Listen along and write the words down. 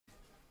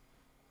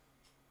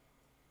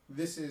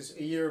This is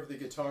A Year of the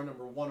Guitar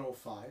number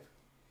 105,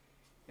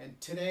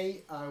 and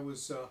today I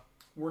was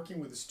working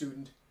with a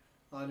student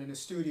on an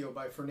estudio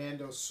by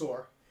Fernando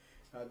Sor.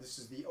 This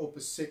is the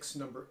Opus 6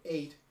 number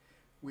 8,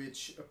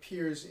 which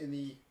appears in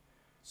the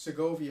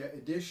Segovia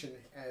edition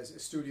as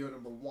estudio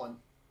number 1.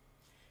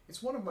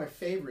 It's one of my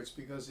favorites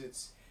because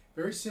it's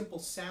very simple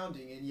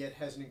sounding and yet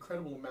has an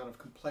incredible amount of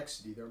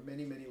complexity. There are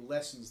many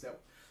lessons that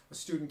a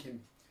student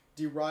can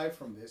derive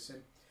from this,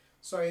 and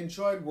so I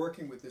enjoyed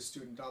working with this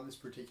student on this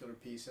particular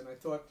piece, and I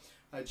thought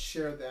I'd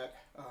share that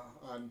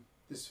on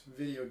this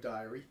video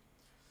diary.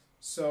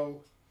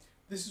 So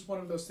this is one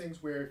of those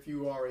things where if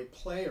you are a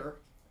player,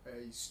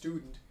 a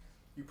student,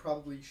 you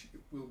probably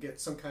will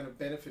get some kind of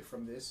benefit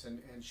from this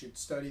and should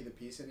study the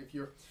piece. And if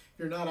you're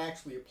not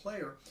actually a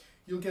player,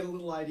 you'll get a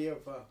little idea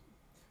of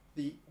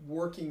the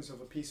workings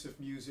of a piece of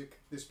music,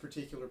 this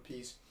particular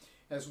piece,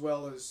 as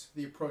well as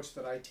the approach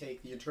that I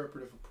take, the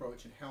interpretive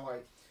approach, and how I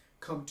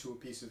come to a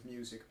piece of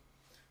music.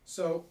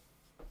 So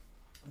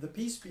the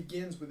piece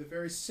begins with a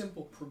very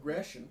simple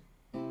progression.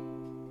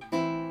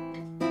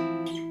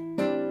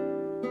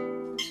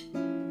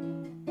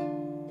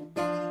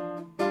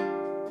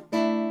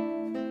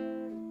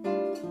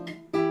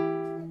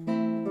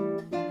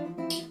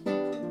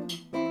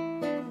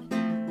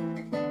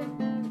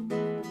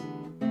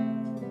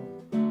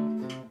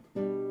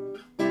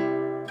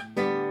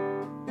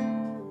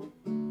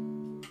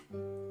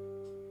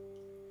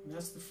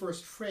 That's the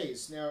first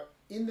phrase. Now,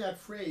 in that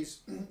phrase,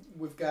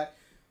 we've got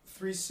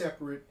three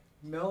separate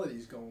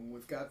melodies going.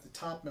 We've got the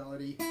top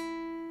melody,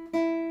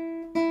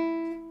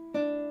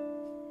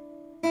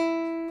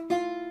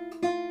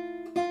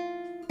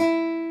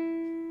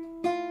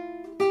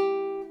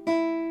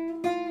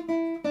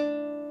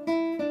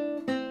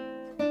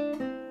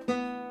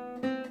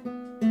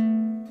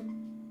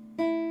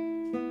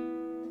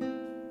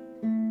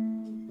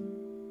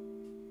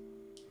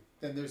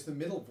 then there's the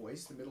middle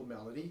voice, the middle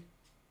melody,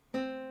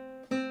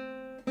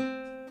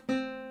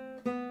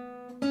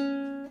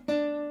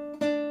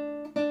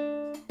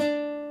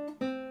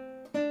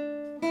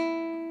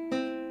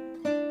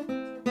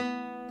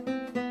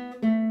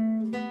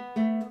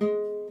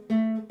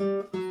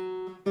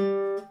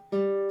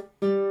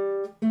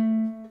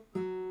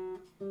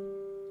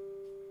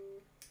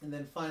 and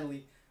then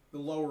finally the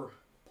lower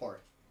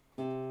part.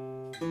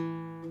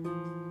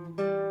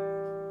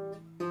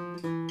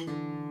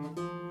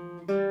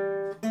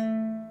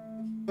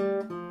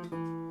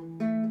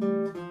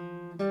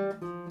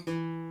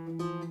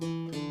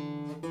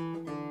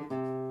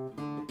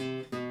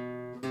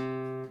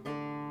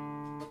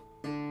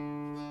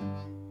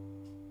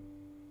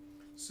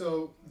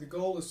 So the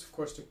goal is, of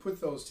course, to put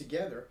those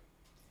together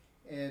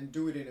and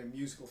do it in a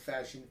musical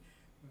fashion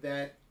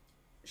that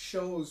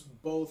shows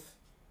both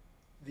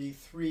the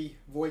three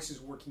voices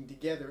working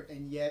together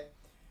and yet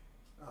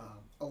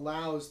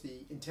allows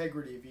the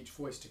integrity of each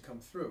voice to come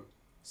through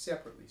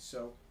separately.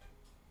 So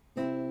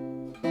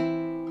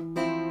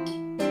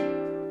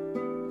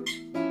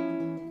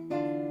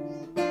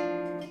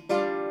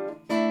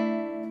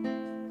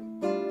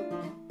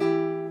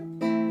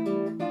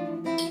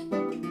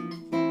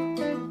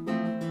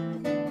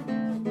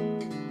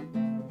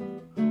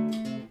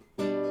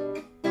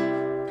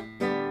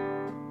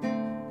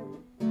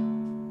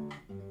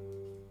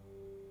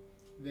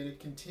then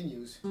it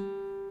continues.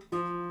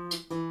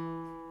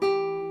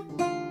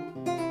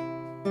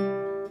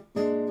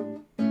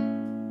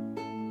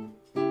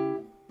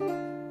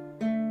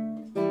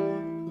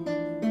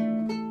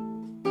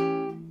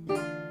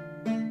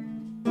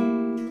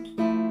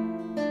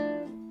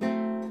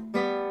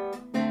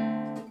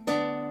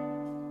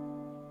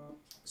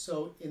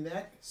 So in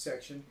that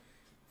section,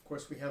 of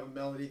course, we have a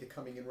melody that's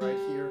coming in right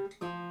here,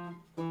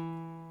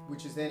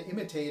 which is then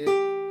imitated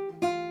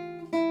up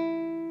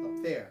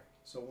there.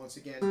 So once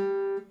again,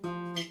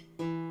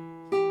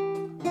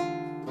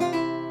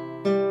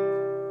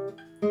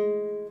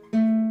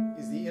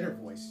 is the inner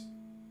voice,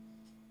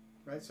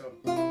 right? So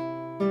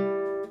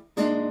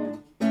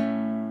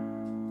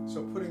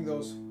putting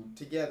those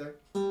together,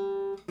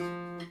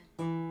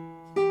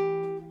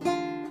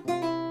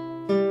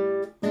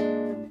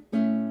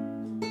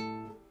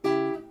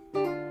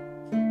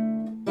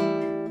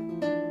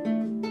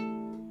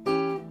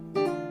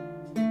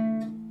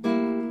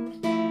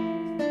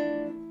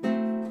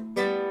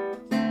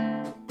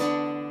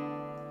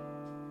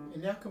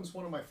 now comes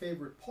one of my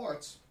favorite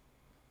parts,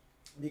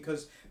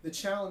 because the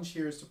challenge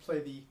here is to play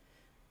the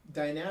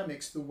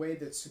dynamics the way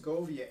that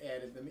Segovia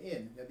added them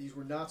in. Now, these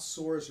were not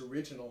Sor's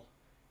original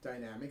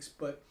dynamics,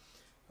 but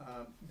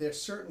they're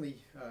certainly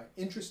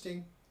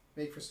interesting,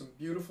 make for some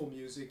beautiful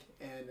music,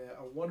 and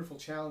a wonderful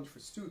challenge for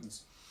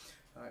students.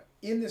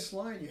 In this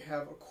line, you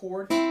have a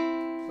chord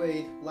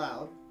played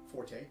loud,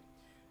 forte,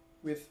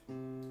 with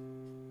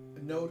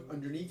a note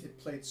underneath it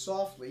played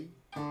softly,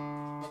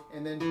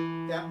 and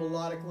then that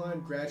melodic line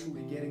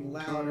gradually getting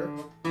louder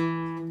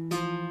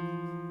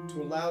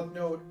to a loud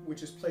note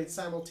which is played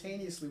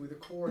simultaneously with a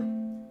chord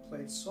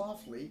played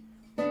softly,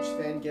 which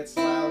then gets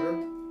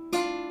louder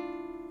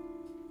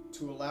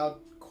to a loud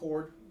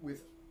chord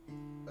with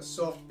a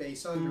soft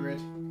bass under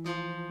it,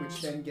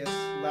 which then gets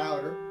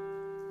louder,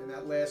 and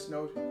that last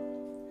note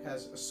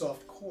has a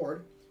soft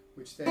chord,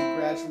 which then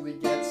gradually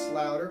gets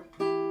louder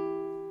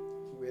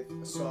with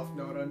a soft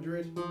note under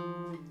it,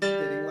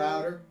 getting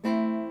louder,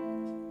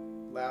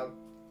 loud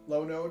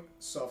low note,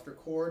 softer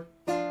chord,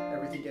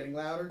 everything getting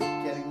louder,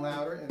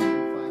 and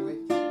then finally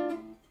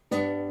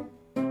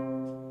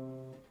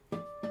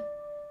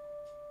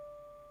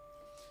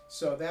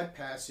so that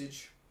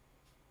passage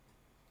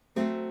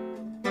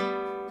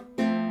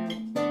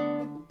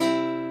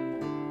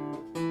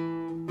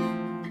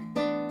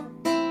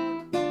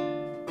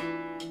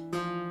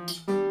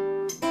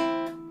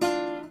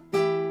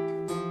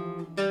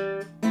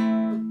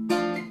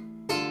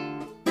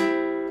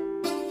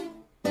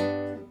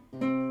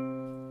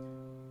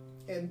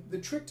and the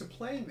trick to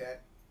playing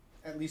that,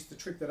 at least the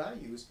trick that I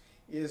use,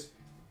 is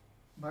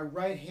my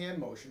right hand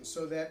motion,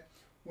 so that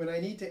when I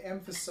need to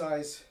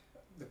emphasize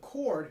the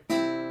chord,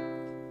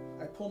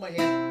 I pull my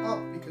hand up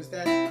because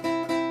that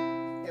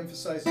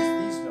emphasizes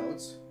these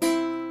notes,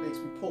 makes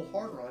me pull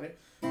harder on it,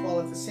 while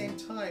at the same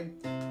time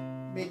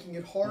making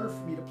it harder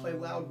for me to play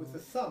loud with the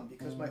thumb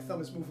because my thumb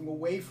is moving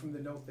away from the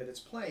note that it's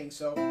playing.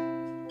 So,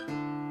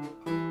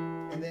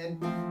 and then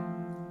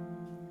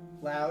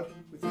loud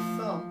with the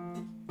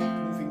thumb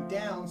moving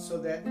down so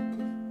that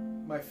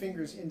my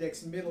fingers,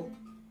 index and middle,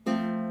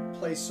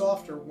 play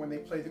softer when they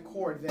play the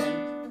chord,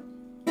 then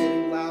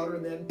getting louder,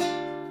 and then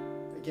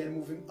again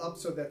moving up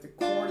so that the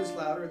chord is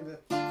louder and the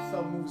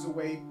thumb moves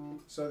away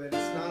so that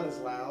it's not as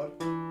loud,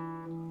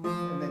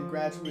 and then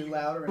gradually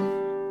louder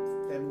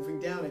and then moving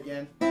down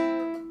again.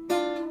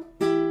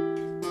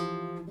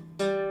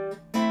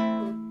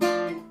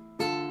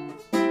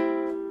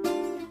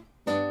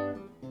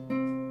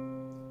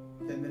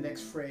 Then the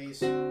next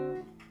phrase.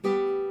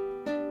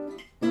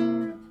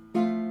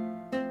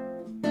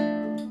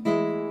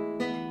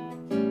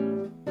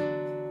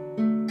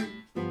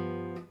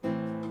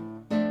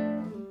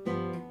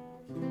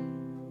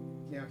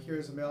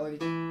 Here's a melody.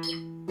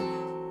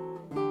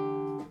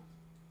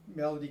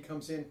 Melody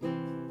comes in.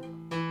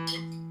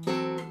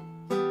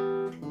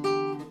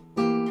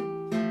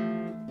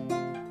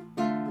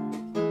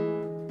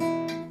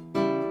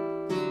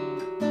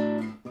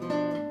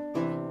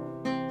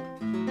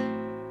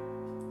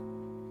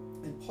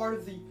 And part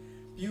of the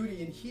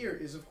beauty in here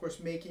is, of course,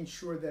 making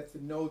sure that the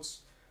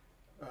notes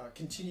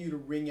continue to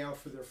ring out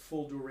for their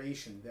full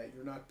duration, that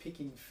you're not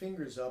picking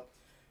fingers up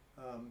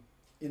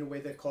in a way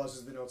that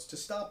causes the notes to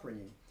stop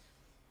ringing.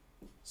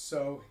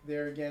 So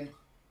there again,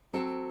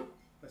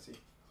 let's see.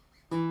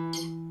 And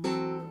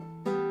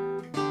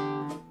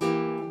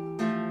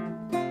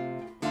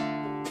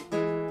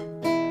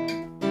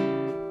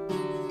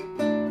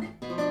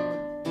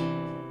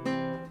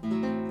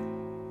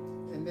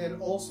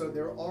then also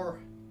there are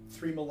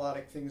three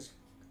melodic things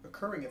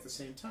occurring at the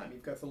same time.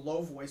 You've got the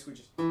low voice, which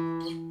is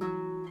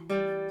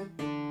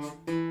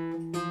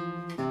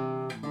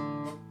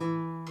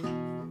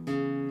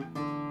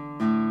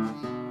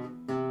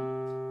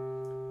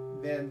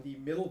then the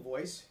middle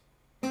voice,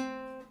 and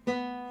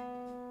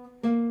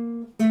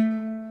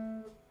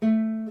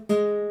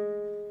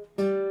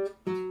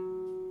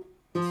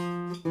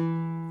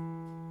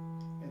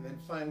then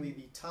finally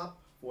the top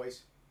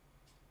voice,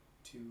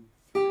 2,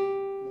 3,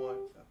 1,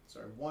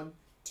 sorry, 1,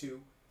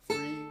 2, 3,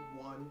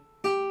 1.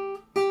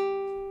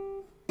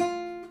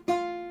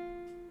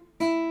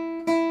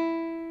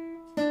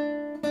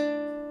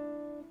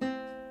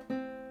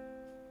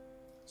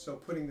 So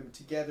putting them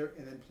together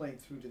and then playing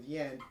through to the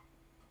end.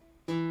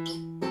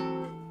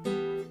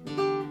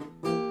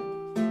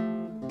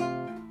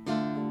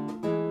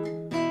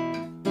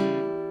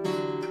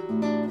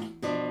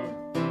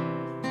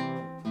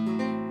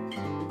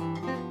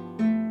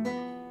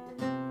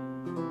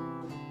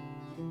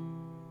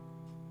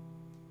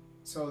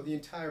 So the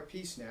entire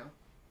piece now.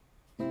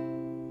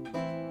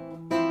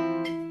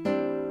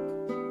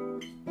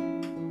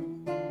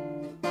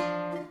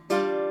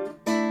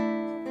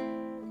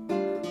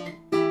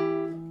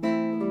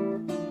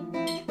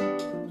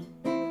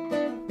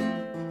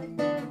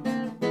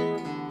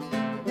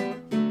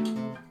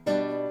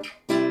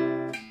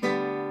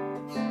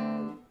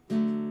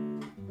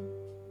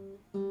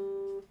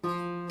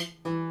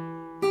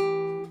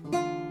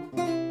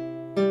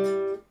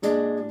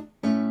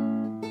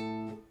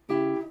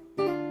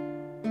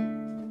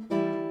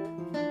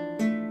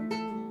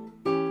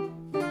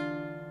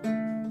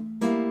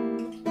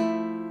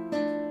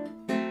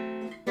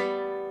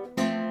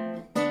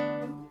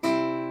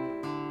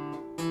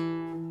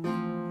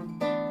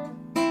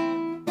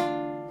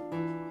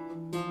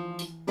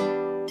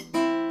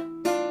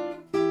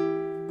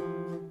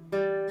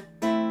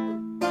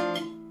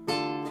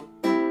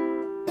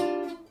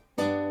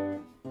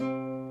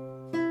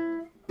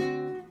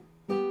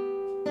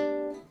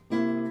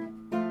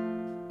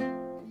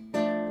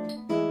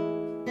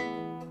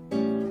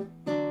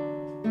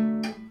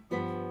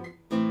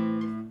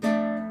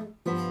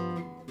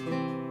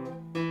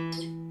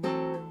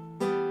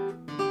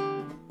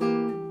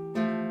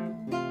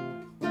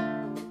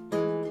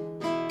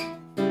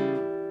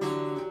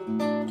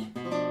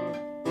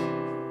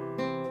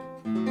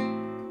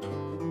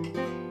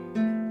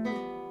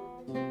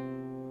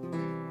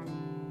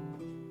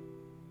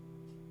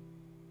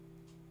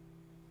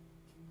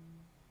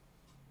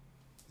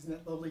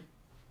 Isn't that lovely?